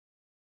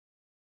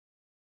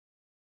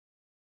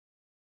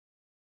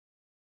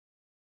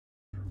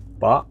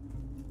But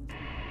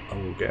I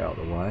will get out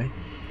of the way.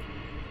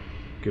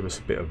 Give us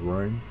a bit of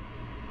room.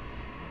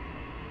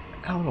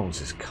 How long is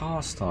this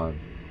cast time?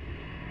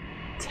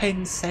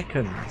 10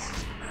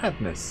 seconds.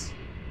 Madness.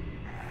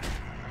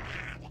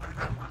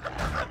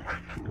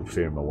 Can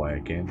fear him away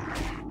again.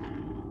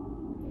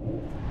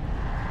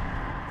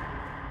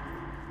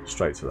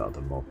 Straight to that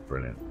other mob.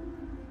 Brilliant.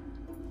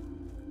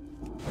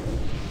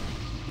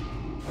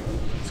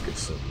 Let's get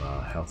some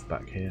health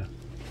back here.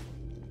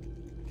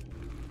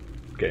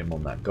 Get him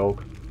on that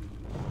dog.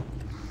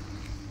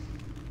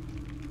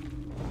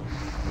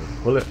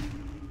 Pull it.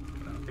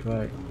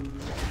 Okay.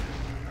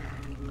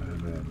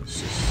 And then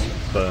let's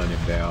just burn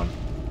him down.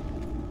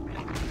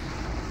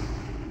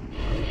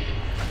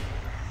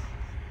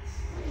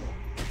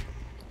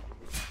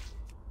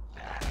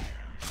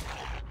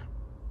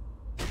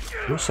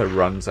 He also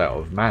runs out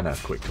of mana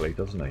quickly,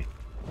 doesn't he?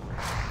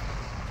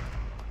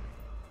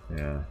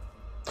 Yeah.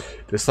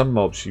 There's some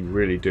mobs you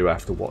really do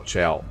have to watch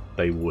out.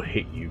 They will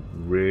hit you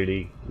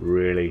really,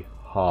 really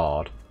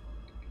hard.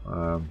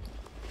 Oh.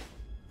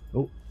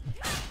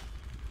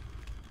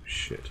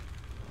 Shit.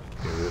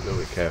 Be a little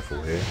bit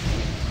careful here.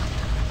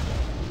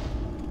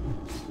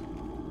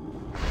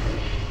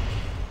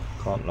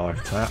 Can't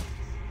life tap.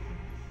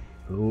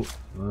 Oh,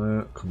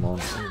 come on.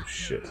 Oh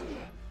shit.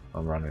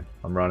 I'm running.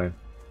 I'm running.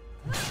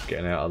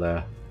 Getting out of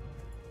there.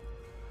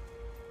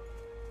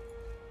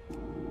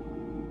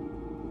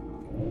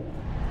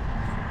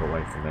 Get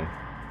away from me.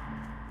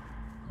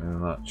 Very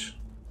much.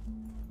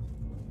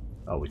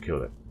 Oh, we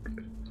killed it.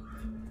 Good.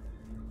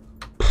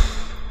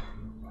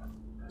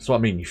 That's what I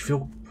mean. You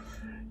feel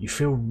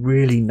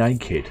really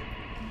naked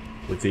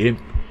with the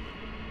imp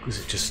because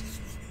it just,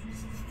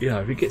 you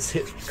know, if it gets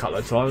hit a couple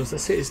of times,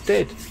 that's it. It's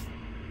dead.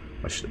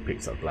 I should have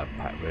picked up Blood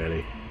Pack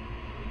really.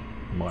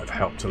 Might have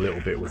helped a little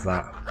bit with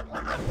that.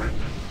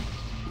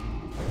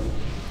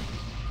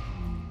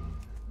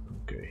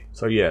 Okay,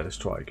 so yeah, let's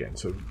try again.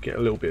 So get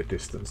a little bit of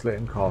distance, let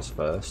him cast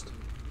first.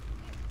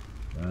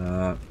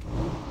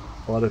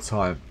 By the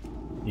time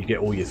you get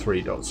all your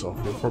 3 dots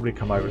off, he'll probably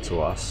come over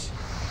to us,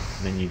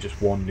 and then you just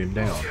wand him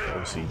down.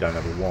 Obviously you don't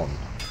have a wand.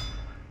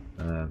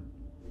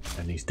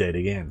 And he's dead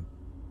again.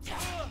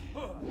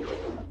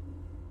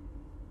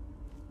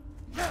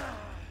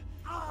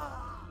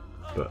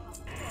 But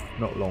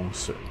not long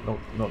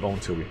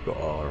till we've got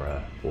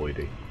our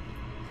Voidy.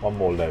 One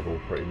more level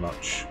pretty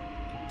much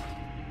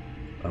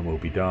and we'll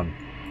be done.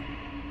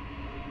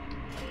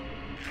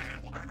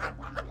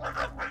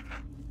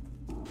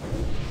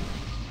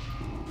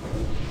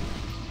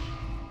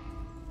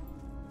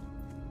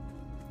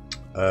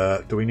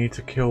 Do we need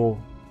to kill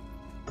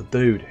the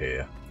dude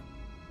here?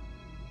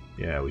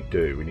 Yeah, we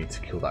do. We need to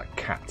kill that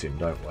captain,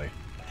 don't we?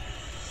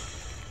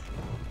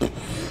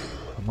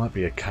 It might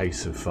be a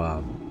case of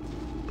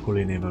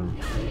pulling him and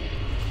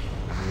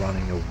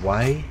running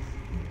away.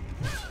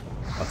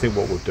 I think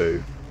what we'll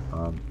do,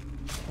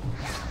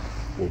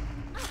 we'll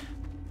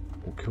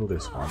kill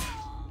this one.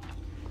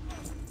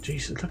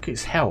 Jesus, look at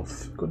his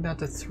health. Gone down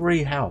to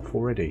 3 health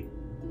already.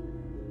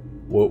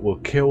 We'll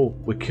kill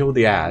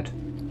the ad,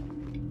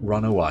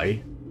 run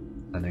away,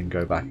 and then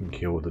go back and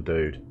kill the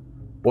dude.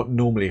 What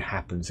normally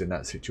happens in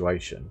that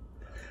situation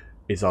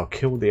is I'll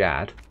kill the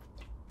ad,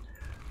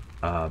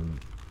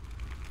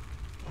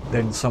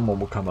 then someone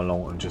will come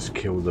along and just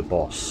kill the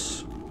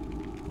boss.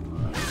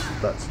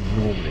 That's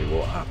normally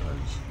what happens.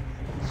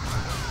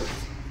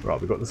 Right,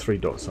 we've got the 3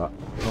 dots up.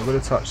 I'm not going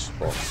to touch the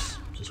boss.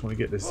 Just want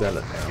to get this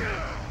zealot down.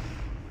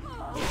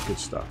 Good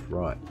stuff,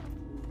 right.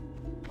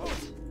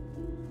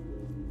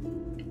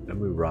 Then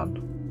we run.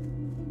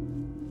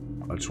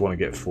 I just want to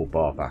get full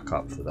bar back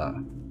up for that.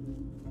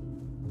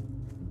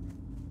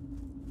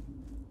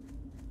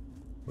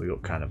 We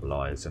got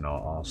cannibalized in our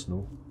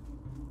arsenal.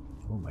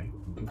 Oh mate,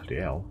 bloody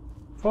hell.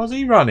 Why is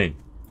he running?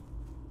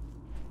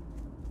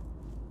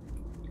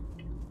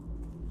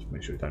 Just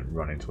make sure we don't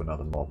run into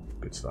another mob.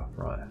 Good stuff,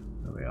 right.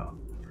 There we are.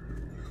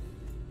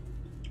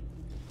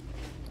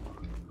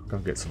 Go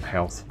and get some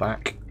health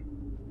back.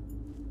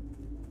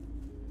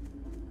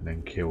 And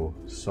then kill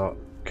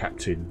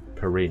Captain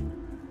Perrin.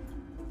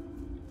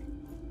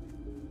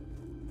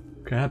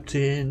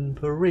 Captain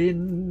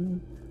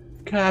Perrin.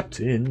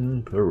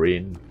 Captain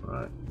Perrin.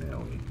 Right,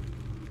 now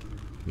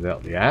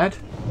without the ad.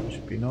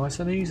 Should be nice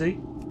and easy.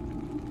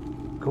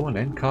 Go on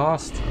then,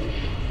 cast.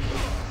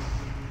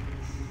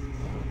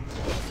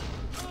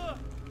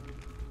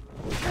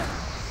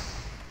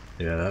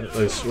 Yeah,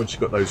 once you've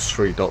got those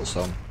 3 dots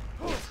on,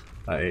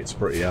 it's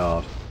pretty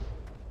hard.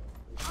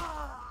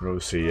 And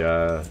obviously,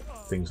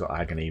 things like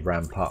agony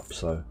ramp up,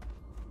 so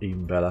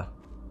even better.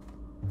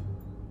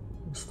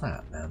 What's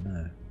that down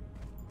there?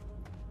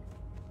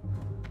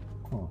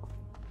 Oh.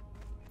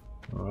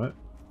 Alright.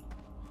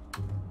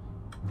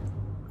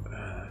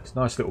 It's a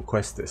nice little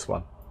quest, this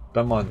one.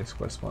 Don't mind this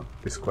quest one.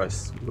 This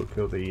quest, you'll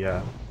kill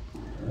the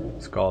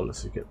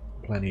Scarlets, you get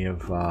plenty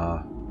of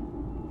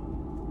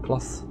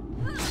cloth.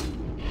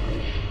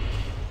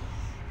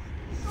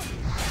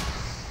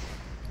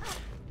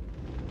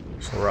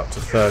 So we're up to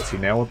 30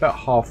 now. We're about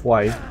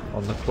halfway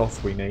on the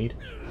cloth we need.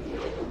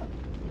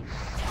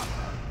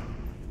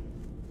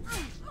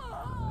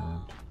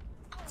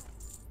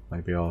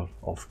 maybe I'll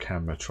off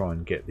camera try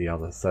and get the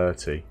other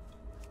 30,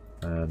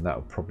 and that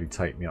will probably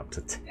take me up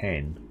to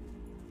 10.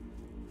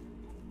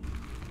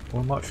 Or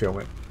I might film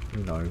it.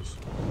 Who knows?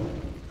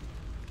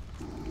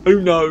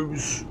 Who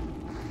knows?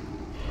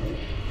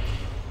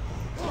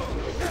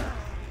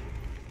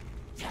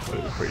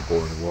 It's pretty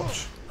boring to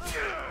watch.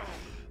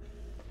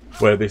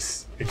 Where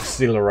this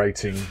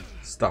exhilarating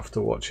stuff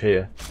to watch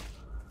here.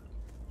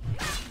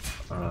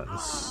 Alright,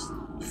 let's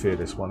figure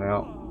this one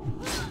out.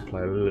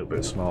 Play a little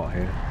bit smart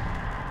here.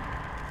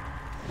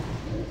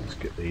 Let's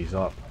get these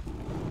up.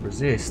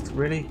 Resist,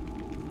 really?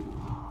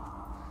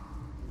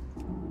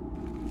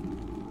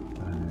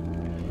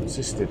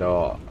 Resisted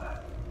art.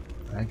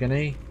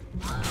 Agony.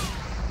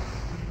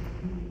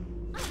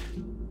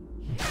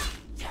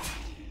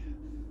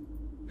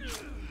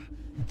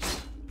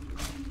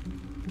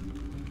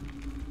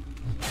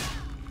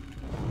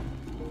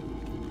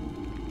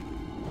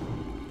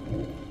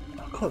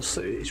 I can't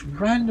see, it's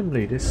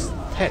randomly this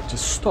pet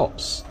just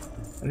stops,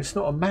 and it's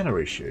not a mana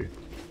issue.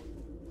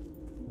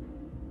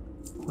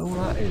 All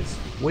that is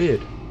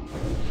weird.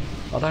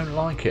 I don't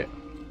like it.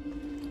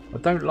 I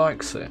don't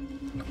like it.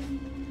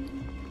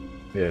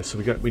 Yeah, so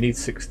we need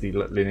 60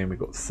 linear. We've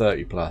got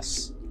 30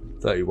 plus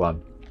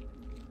 31.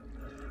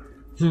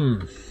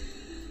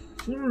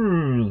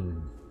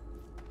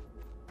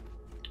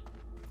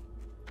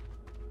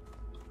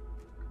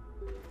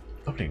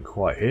 I've been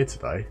quiet here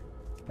today.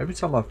 Every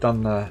time I've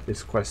done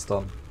this quest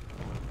on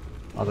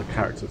other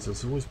characters,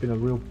 there's always been a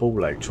real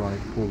ball ache trying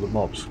to pull the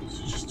mobs because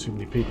there's just too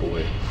many people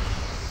here.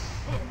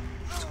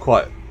 It's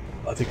quite.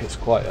 I think it's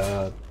quite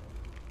a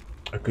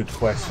good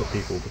quest for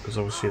people because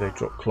obviously they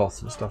drop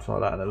cloth and stuff like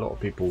that, and a lot of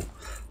people,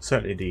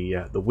 certainly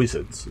the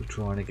wizards, are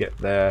trying to get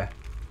their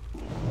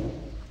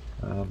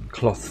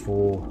cloth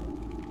for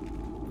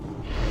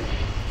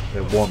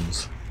their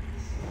wands.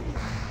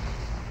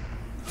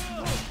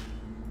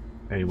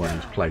 Anyone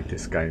who's played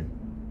this game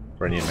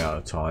for any amount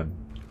of time,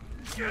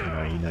 you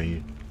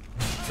know.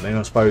 But then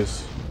I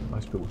suppose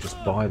most people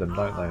just buy them,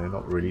 don't they? They're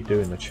not really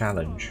doing the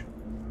challenge.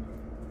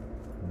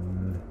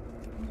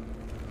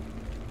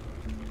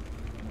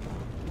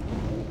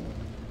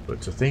 But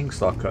to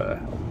things like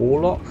a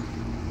warlock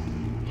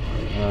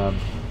and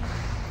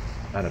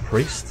a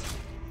priest,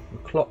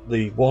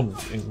 the wand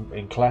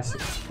in classic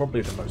is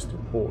probably the most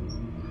important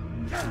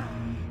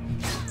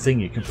thing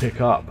you can pick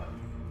up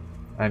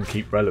and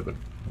keep relevant.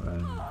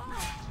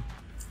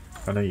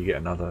 I know you get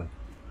another,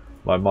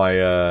 like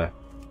my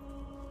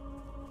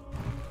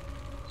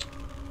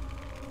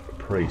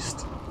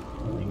priest,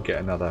 you can get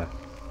another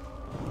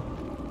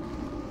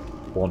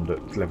wand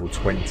at level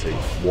 20,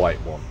 white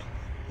wand,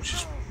 which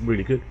is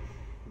really good.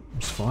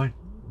 It's fine.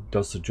 It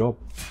does the job.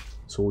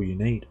 It's all you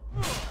need.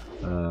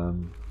 Well,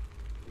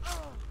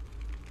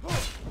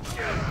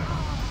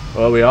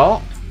 we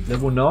are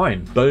level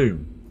 9.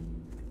 Boom.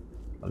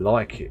 I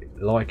like it.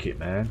 Like it,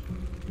 man.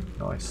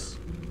 Nice.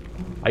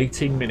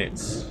 18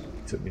 minutes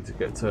took me to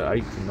get to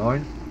 8 to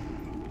 9.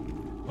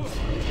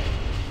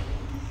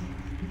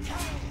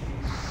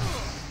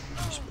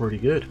 That's pretty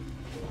good.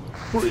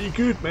 Pretty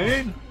good,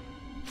 man.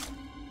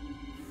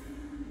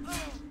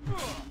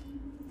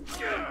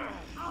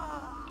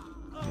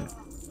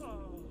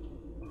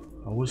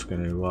 I was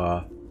going to,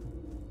 oh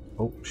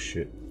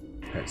shit,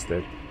 that's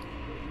dead.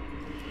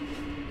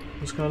 I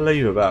was going to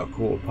leave about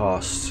quarter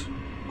past.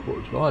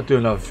 I'll do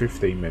another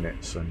 15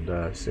 minutes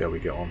and see how we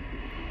get on.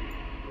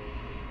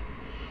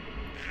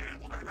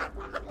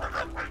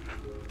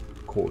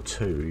 Quarter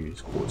 2,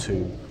 it's quarter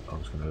 2 I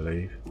was going to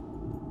leave.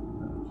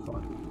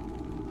 Fine.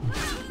 I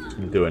was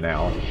going to do an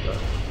hour,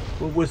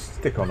 but we'll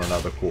stick on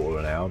another quarter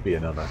of an hour, be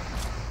another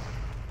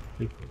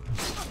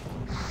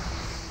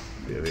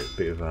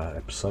bit of an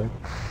episode.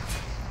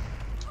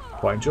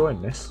 Quite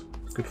enjoying this.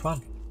 It's good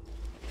fun.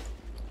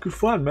 Good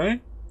fun,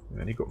 man.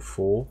 We only got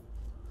 4.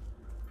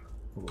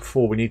 We've got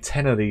 4. We need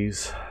 10 of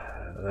these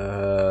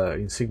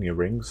insignia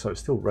rings, so it's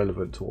still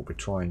relevant to what we're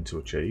trying to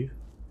achieve.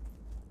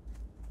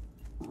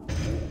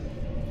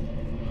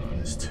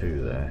 There's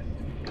 2 there.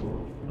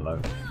 Hello.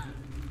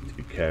 Need to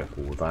be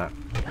careful with that.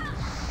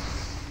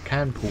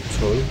 Can pull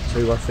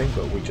 2 I think,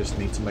 but we just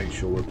need to make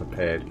sure we're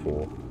prepared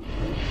for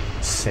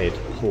said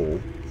pull.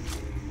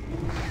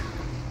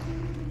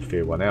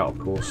 Fear one out, of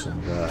course,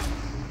 and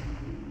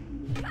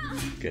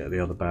get the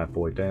other bad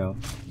boy down.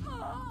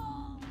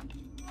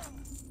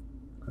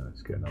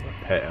 Let's get another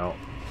pet out.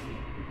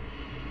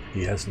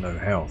 He has no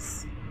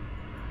health.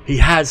 He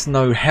has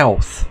no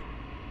health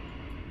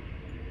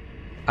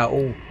at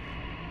all.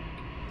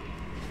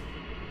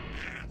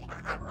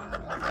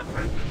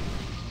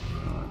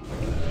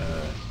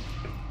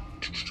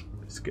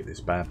 Let's get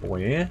this bad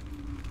boy here.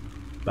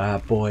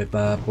 Bad boy,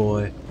 bad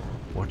boy.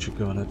 What you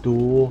gonna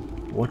do?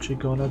 What you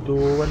gonna do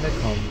when they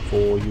come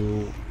for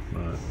you?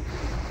 Right.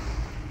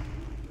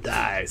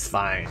 That is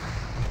fine.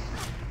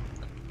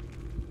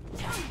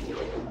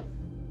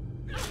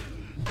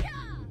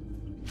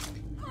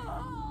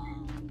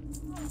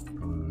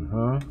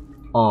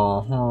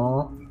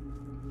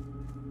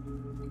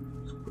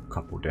 Let's put a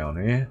couple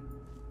down here.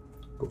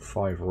 Got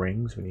 5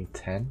 rings. We need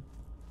 10.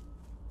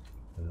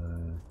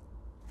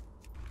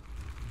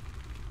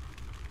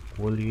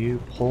 Will you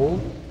pull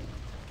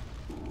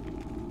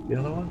the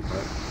other one? No,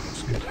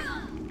 that's good.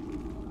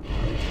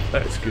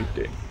 That's good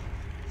then.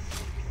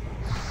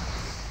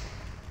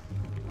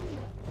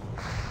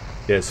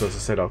 Yeah, so as I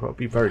said, I've got to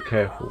be very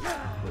careful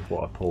with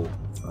what I pull.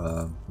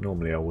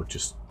 Normally I would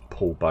just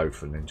pull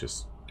both and then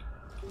just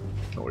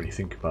not really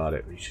think about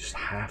it. But you just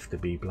have to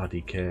be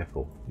bloody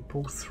careful. You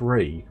pull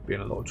 3, you could be in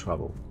a lot of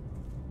trouble.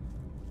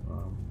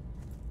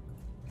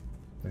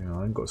 I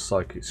haven't got a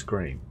psychic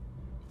scream.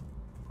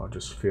 I'll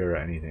just fear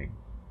at anything.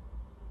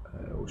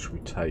 What should we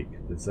take?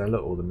 The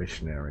zealot or the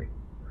missionary?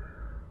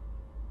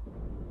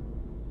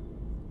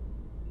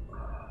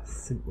 I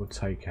think we'll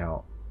take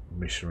out the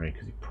missionary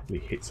because he probably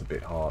hits a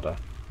bit harder.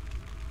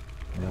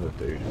 The other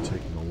dude will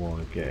take him a while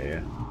to get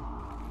here.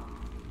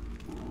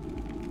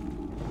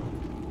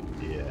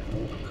 Yeah.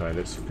 Okay,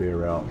 let's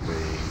fear out the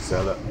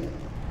zealot.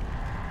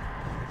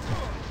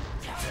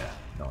 Yeah,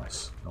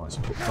 nice. Nice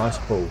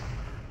pull.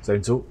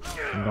 Zenzul,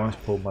 nice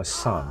pull, my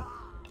son.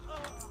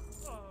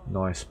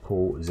 Nice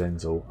pull,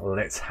 Zenzul.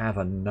 Let's have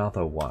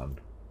another one.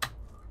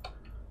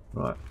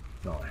 Right,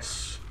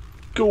 nice.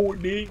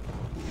 Courtney.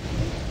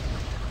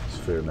 Let's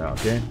fear him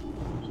out again.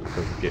 So he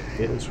doesn't get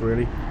hit us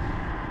really.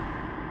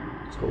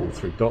 He's got all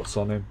 3 dots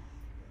on him.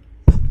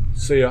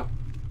 See ya.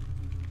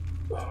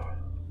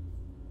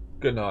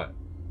 Good night.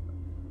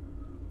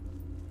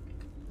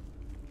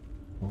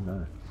 Oh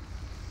no.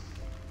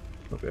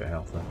 Got a bit of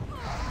health there.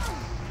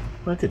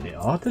 Well, didn't it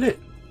hard, did it?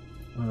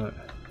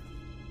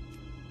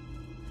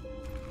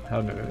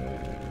 How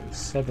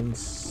seven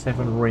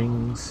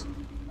rings.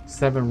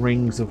 7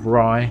 rings of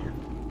rye.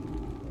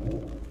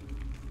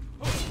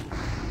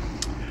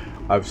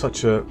 I have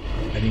such an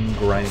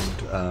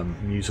ingrained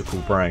musical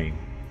brain.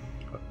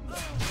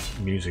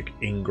 Music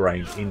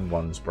ingrained in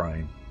one's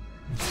brain.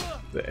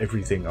 That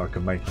everything I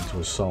can make into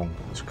a song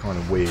is kind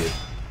of weird.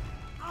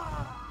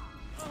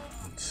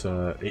 It's,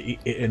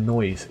 it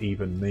annoys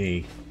even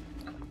me.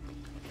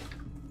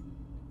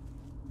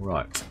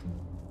 Right,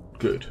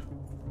 good.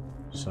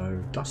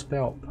 So dust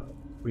belt,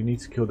 we need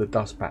to kill the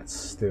dust bats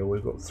still.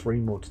 We've got 3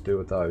 more to do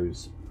with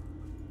those,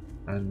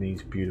 and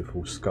these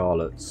beautiful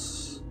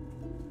scarlets.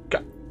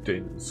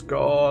 Captain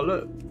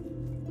Scarlet.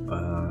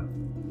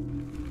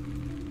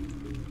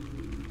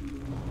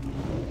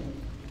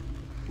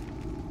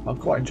 I'm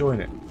quite enjoying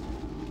it.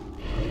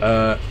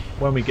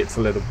 When we get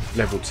to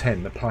level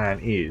 10, the plan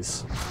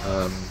is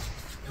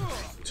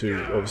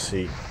to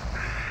obviously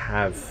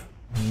have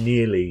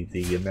nearly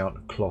the amount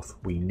of cloth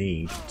we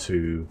need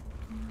to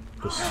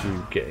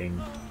pursue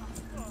getting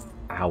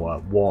our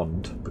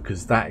wand,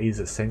 because that is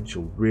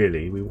essential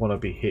really. We want to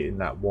be hitting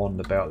that wand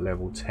about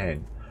level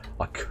 10.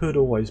 I could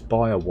always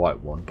buy a white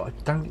wand, but I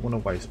don't want to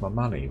waste my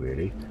money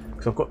really,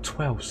 because I've got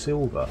 12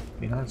 silver.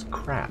 You know, that's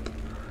crap.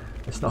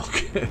 It's not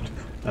good,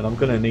 and I'm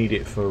going to need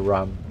it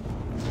for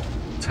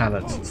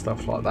talents and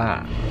stuff like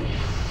that.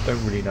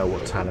 Don't really know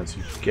what talents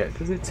you get.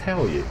 Does it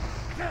tell you?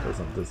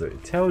 Does it?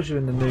 It tells you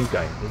in the new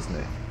game, doesn't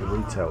it? The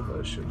retail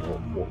version,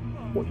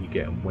 what you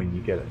get and when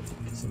you get it.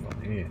 It doesn't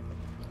on here.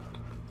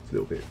 It's a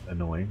little bit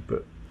annoying,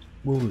 but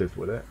we'll live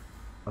with it.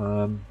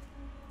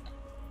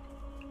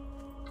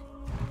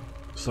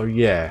 So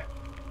yeah,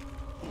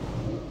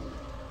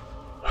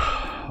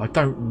 I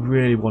don't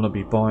really want to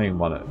be buying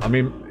one. I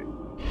mean,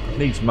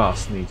 needs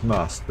must,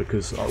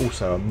 because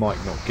I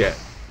might not get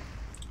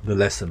the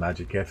lesser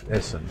magic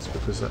essence,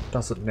 because that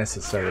doesn't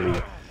necessarily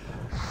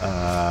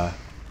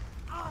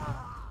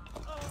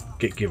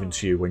get given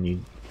to you when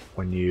you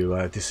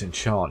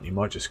disenchant. You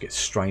might just get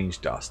strange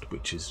dust,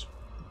 which is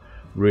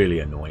really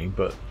annoying.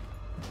 But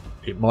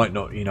it might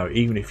not, you know,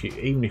 even if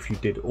you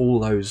did all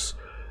those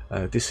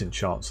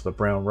disenchants of the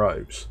brown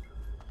robes,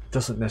 it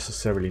doesn't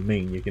necessarily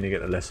mean you're going to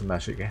get the lesser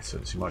magic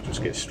essence. You might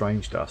just get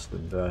strange dust,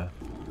 and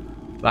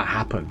that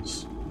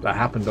happens. That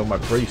happened on my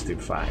priest, in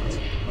fact.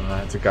 I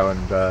had to go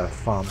and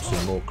farm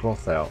some more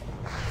cloth out.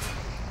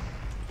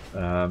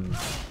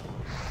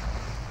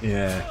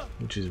 Yeah,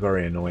 which is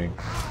very annoying.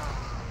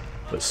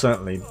 But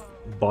certainly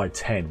by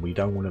 10, we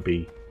don't want to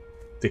be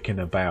dicking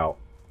about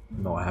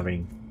not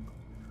having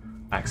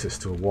access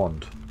to a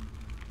wand.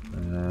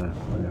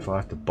 And if I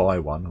have to buy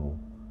one, or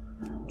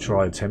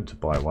try attempt to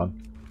buy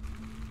one,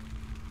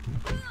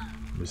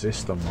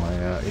 resist on my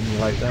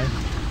emulate there.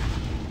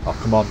 Oh,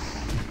 come on.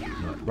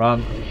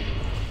 Run.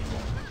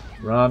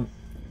 Run.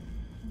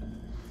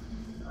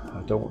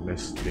 I don't want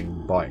this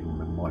thing biting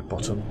in my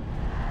bottom.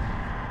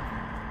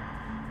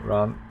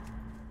 Run.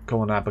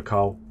 Come on,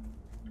 Abercole.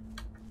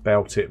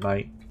 Belt it,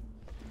 mate.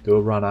 Do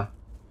a runner.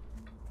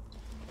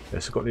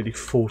 Yes, I've got nearly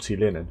 40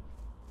 linen.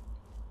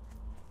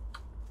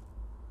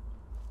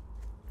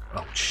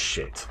 Oh,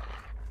 shit.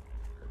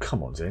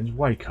 Come on, Zen.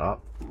 Wake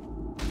up.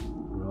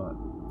 Right.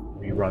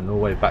 We run all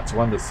the way back to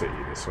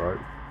Undercity this road.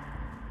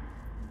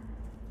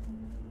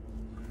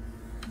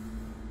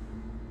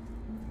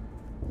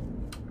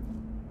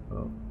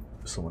 Oh,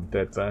 someone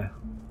dead there.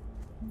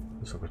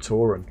 Looks like a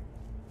Tauren.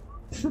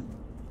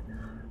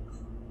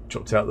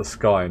 Dropped out of the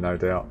sky, no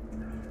doubt.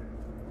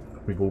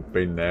 We've all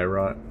been there,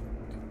 right?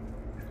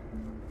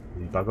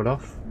 He buggered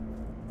off.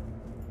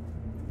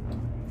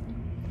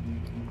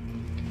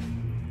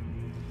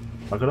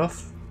 Bugger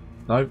off?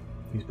 No,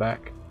 he's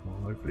back. Well,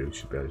 hopefully we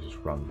should be able to just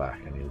run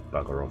back and he'll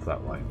bugger off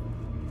that way.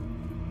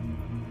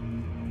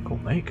 Go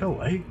on, mate, go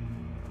away.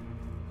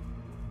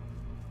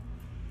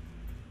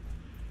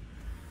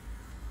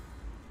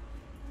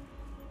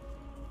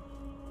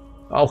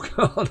 Oh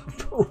god, I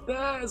pulled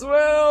that as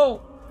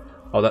well!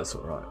 Oh, that's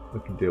alright. We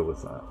can deal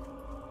with that.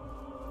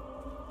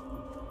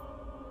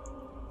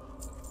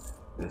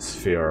 Let's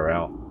fear her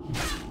out.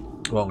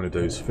 What I'm going to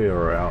do is fear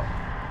her out.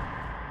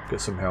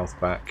 Get some health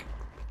back.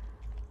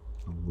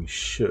 And we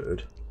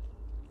should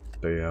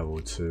be able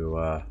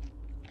to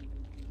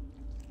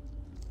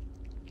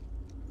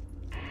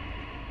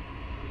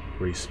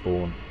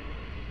respawn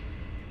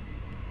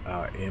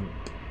our imp.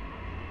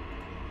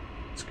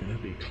 It's going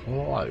to be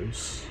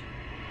close.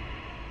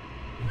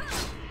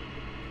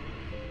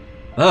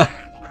 Ah!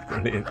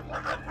 Brilliant.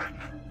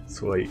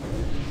 Sweet.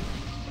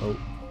 Oh.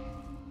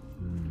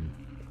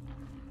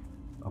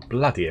 Oh,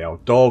 bloody hell,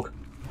 dog.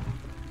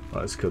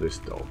 Right, let's kill this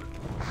dog.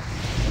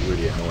 It's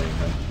really annoying,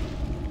 man.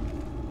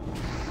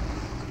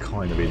 It's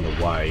kind of in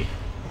the way.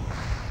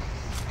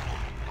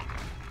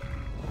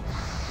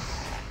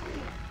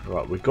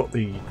 Right, we've got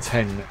the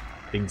 10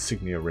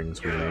 insignia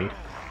rings we need.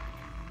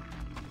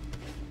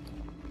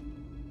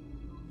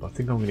 I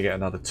think I'm going to get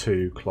another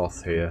 2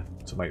 cloth here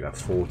to make that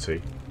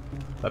 40.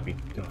 That'd be,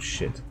 oh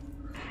shit,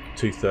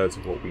 2/3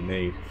 of what we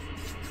need,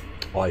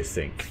 I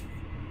think.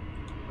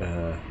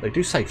 They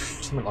do say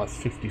something like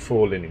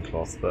 54 linen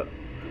cloth, but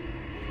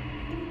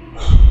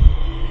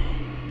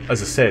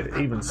as I said,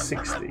 even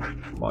 60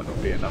 might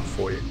not be enough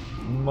for you.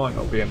 Might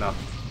not be enough.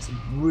 It's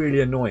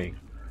really annoying,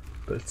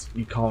 but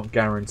you can't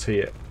guarantee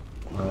it.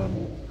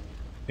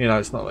 You know,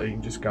 it's not like you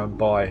can just go and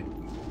buy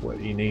what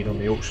you need on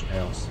the auction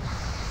house,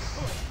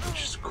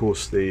 which is of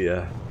course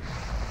the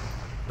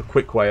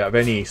quick way out of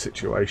any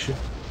situation.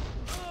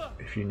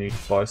 If you need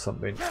to buy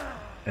something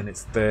and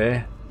it's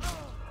there.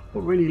 I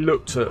really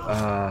looked at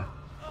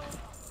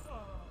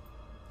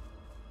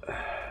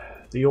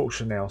the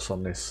auction house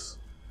on this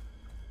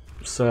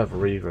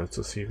server either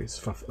to see if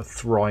it's a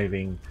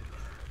thriving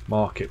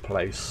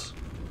marketplace.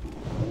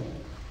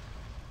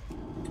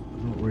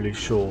 I'm not really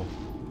sure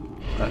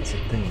that's a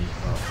thing.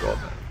 Oh god,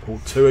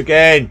 pulled 2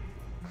 again!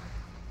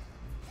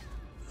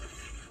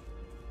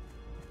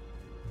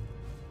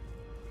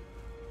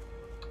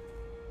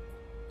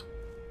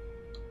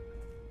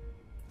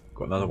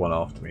 Got another one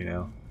after me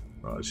now.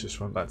 Right, let's just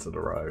run back to the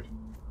road.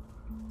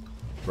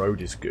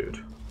 Road is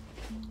good.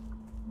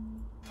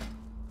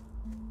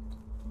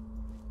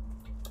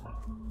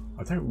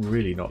 I don't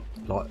really not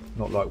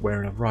like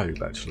wearing a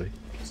robe actually.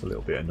 It's a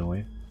little bit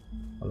annoying.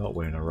 I like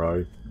wearing a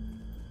robe.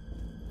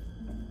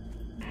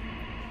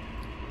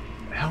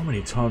 How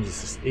many times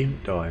has this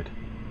imp died?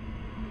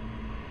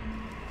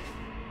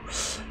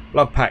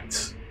 Blood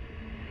Pact.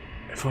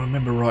 If I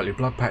remember rightly,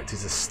 Blood Pact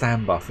is a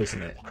stand buff,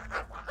 isn't it?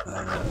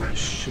 I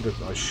should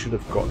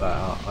have got that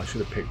up. I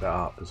should have picked that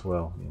up as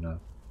well, you know.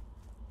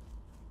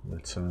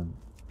 But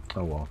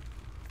oh well,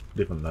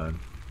 live and learn.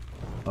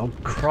 Oh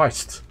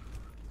Christ!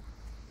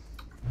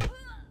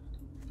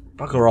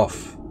 Bugger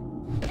off!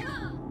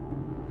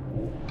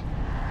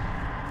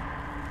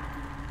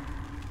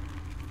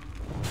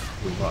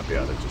 We might be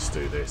able to just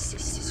do this.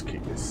 Just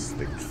keep this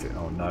thing fit.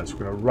 Oh no, it's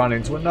going to run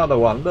into another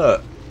one.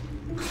 Look.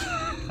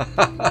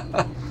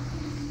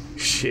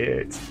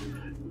 Shit.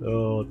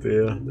 Oh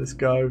dear, let's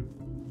go.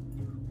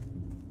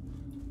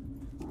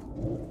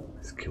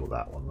 Let's kill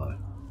that one though.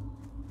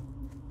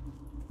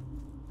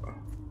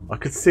 I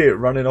could see it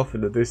running off in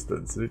the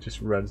distance and it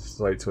just ran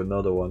straight to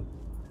another one.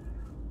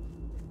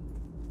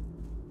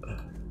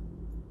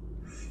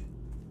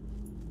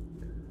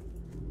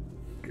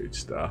 Good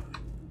stuff.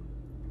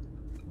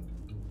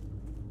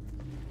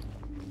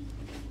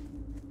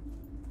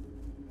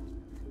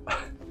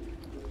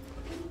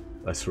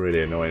 That's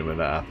really annoying when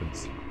that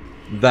happens.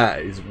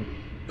 That is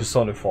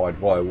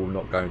personified why I will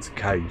not go into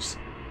caves,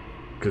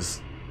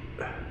 because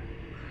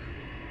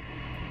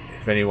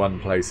if anyone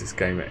plays this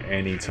game at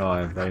any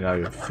time, they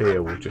know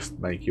fear will just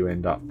make you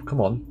end up. Come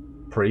on,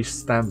 priest,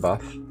 stand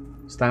buff,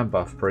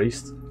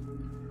 priest.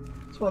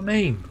 That's what I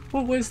mean.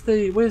 Well, where's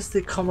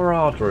the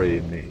camaraderie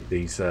in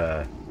these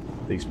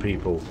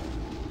people?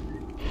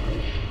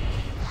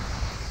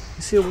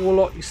 You see a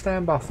warlock, you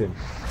stand buff him.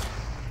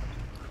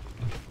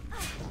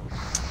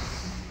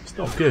 It's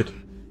not good.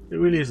 It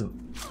really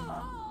isn't.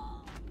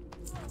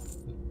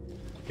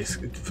 It's,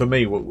 for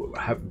me,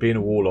 being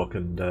a warlock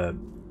and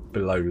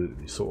below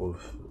sort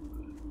of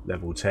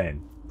level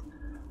 10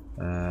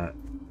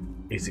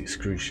 is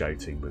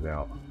excruciating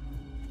without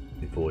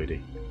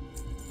avoiding,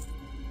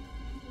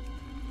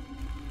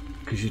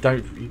 because you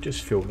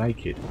just feel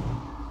naked.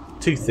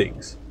 2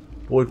 things: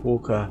 Void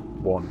Walker,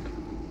 wand,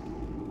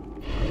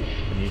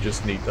 and you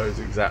just need those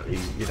exactly,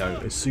 you know,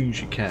 as soon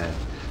as you can,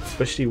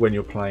 especially when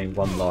you're playing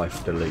 1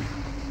 life delete.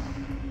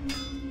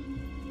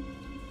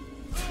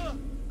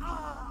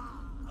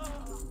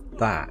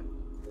 That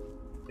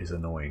is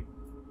annoying.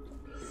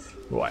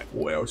 Right,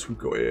 what else we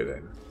got here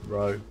then?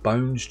 Right,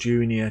 Bones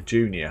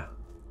Junior.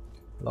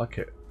 Like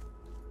it.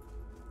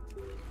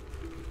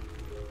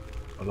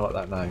 I like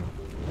that name.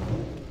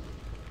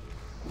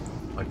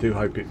 I do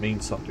hope it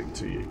means something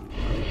to you.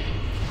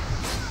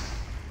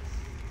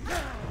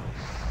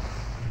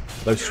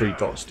 Those 3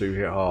 dots do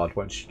hit hard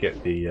once you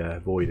get the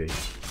voiding.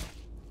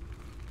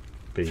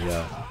 Be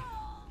a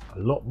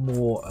lot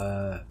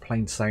more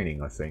plain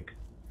sailing, I think.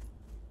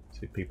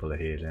 See, people are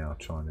here now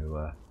trying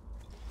to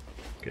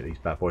get these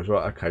bad boys.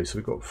 Right, okay, so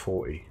we've got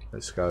 40.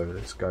 Let's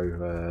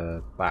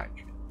go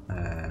back,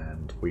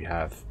 and we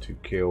have to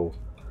kill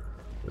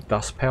the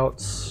dust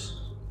pelts.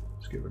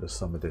 Let's get rid of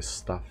some of this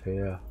stuff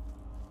here.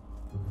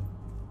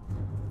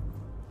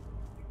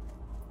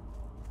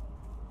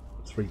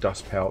 3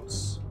 dust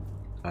pelts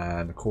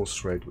and the coarse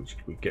thread, which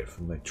we get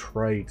from the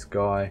trades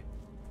guy.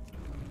 So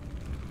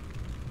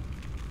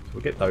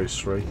we'll get those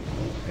 3.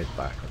 Head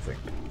back, I think.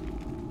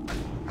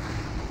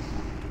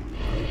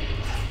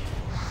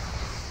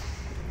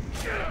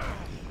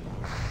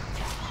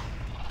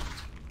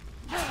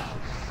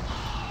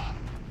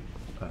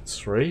 That's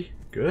 3.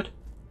 Good.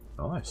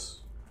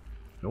 Nice.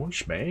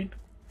 Nice, man.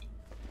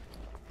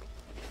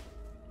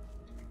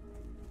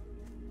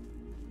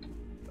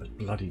 Those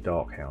bloody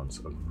dark hounds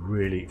are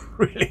really,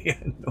 really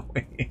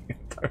annoying.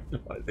 I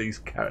don't like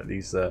these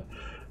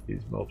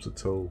mobs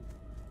at all.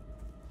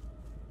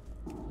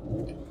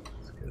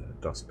 Let's get a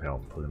dust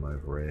pelt and pull him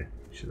over here.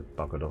 Should have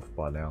buggered off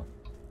by now.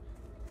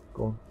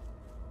 Go on.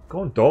 Go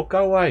on, dog.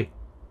 Go away.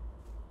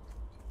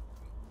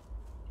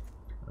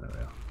 There we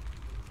are.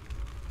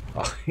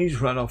 Oh,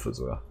 he's run off as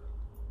well.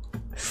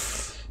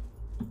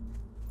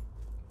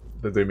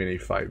 Don't do me any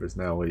favours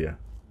now, will you?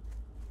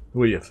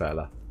 Will you,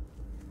 fella?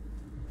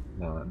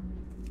 No.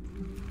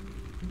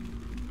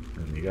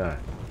 There we go.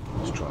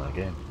 Let's try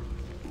again.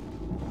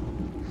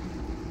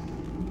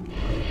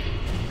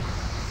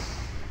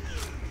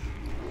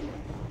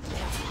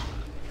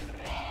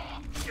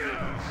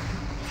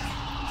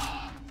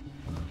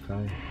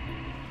 Okay.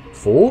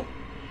 4?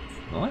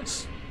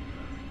 Nice.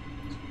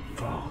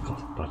 Oh,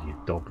 God, bloody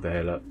dog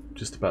there, look.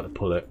 Just about to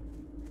pull it.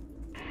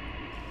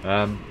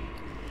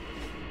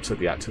 So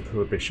the actor for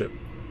the bishop.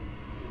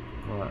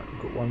 Right,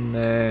 I've got one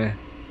there.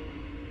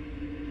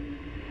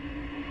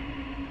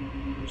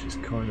 Which is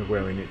kind of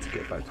where we need to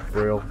get back to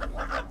Brill.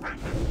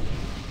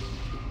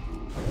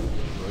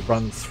 We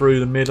run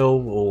through the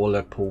middle, or will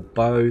I pull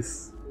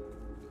both?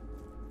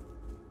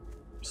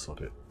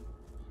 Sod it.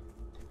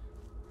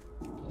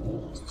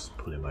 Let's just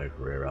pull him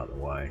over here out of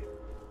the way.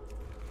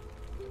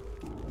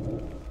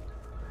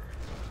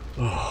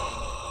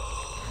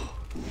 Oh.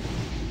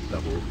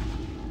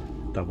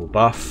 Double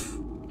buff.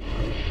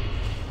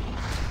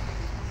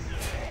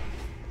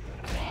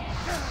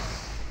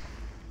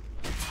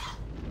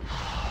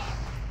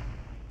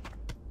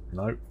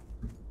 Nope.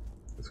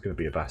 It's going to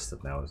be a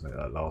bastard now, isn't it?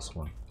 That last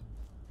one.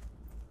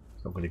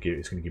 It's not going to give.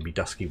 It's going to give me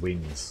dusky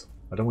wings.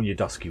 I don't want your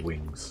dusky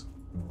wings.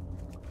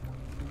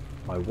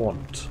 I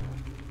want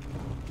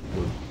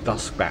the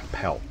duskback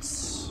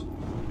pelts.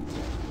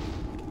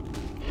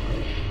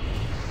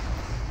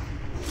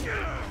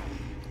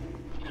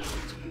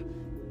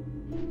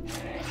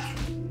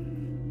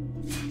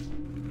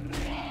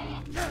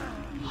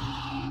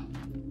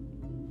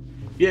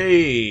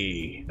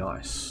 Yay!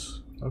 Nice.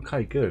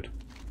 Okay, good.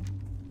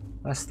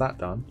 That's that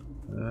done.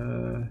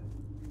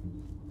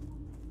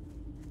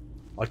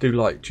 I do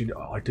like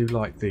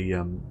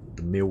the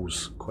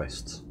Mills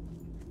quests.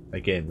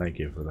 Again, they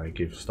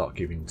start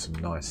giving some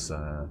nice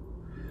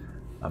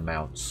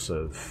amounts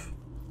of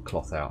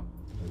cloth out.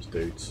 Those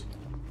dudes.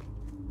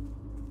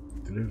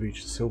 Delivery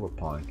to Silver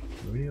Pine.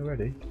 Are we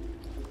already?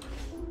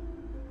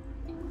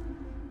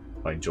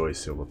 I enjoy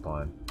Silver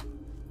Pine.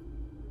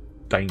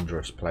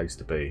 Dangerous place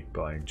to be,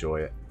 but I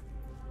enjoy it.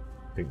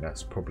 I think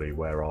that's probably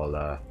where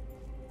I'll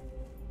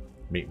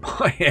meet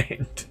my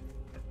end.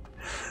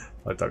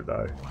 I don't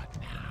know.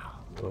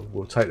 Well,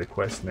 we'll take the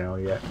quest now,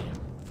 yeah.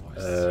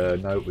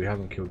 No, we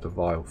haven't killed the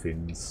vile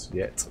things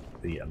yet.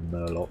 The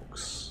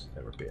Murlocs.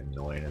 They're a bit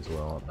annoying as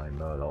well, aren't they,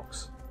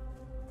 Murlocs?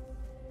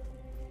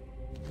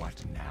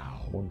 What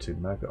now?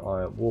 Wanted Maggot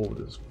Eye at War with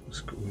the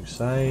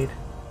Crusade.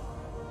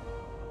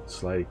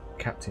 Slay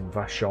Captain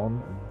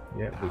Vashon.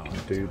 Yeah, we can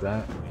do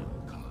that.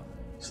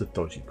 It's a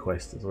dodgy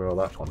quest as well,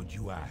 that one.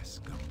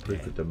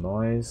 Proof of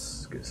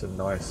Demise. Get some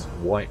nice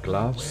white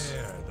gloves.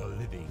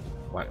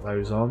 Whack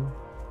those on.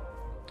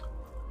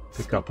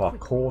 Pick up our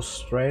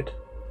course thread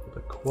for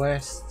the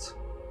quest.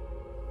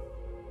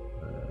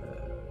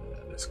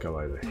 Let's go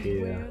over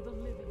here.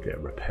 Get a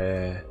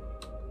repair.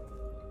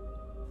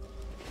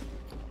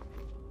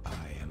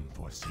 I am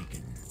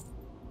forsaken.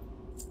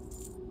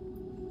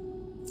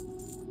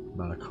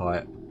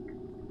 Malachite.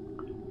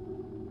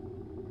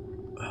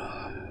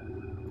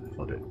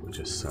 Flod it, we'll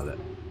just sell it.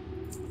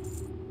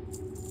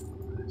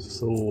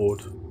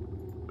 Sword,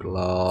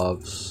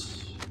 gloves.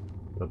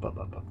 Okay,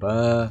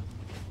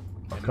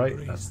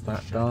 that's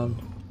that done.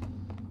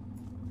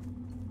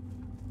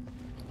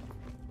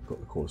 Got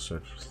the core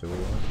search still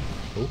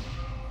alive. Oh,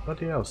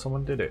 bloody hell,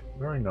 someone did it.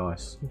 Very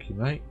nice. Thank you,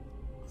 mate.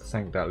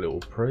 Thank that little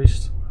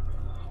priest.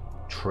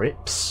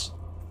 Trips.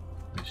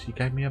 She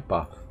gave me a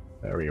buff.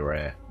 Very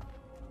rare.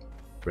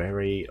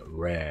 Very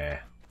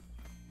rare.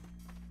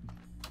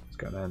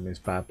 Gonna hand this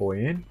bad boy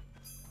in.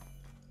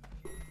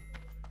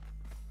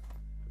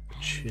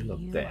 Chill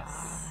of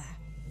death.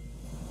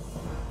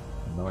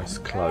 Nice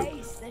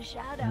cloak.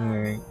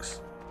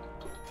 Thanks.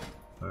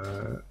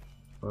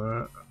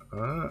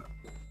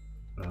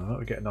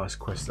 We get a nice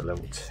quest at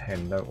level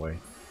 10, don't we?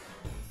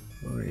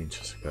 Really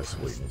just go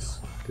sweetness.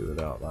 Do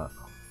without that.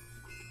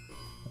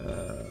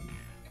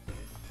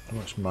 How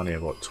much money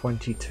I've got?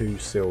 22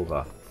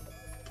 silver.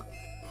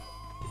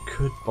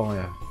 Could buy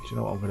a. Do you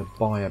know what? I'm going to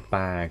buy a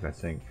bag, I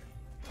think.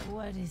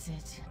 What is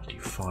it?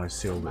 25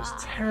 silver. It's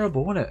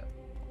terrible, isn't it?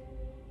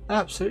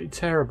 Absolutely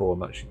terrible.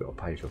 I'm actually got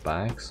to pay for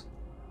bags.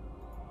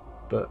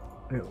 But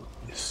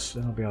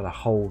I'll be able to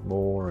hold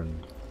more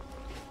and.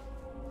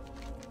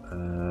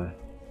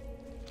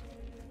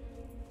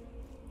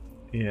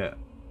 Yeah,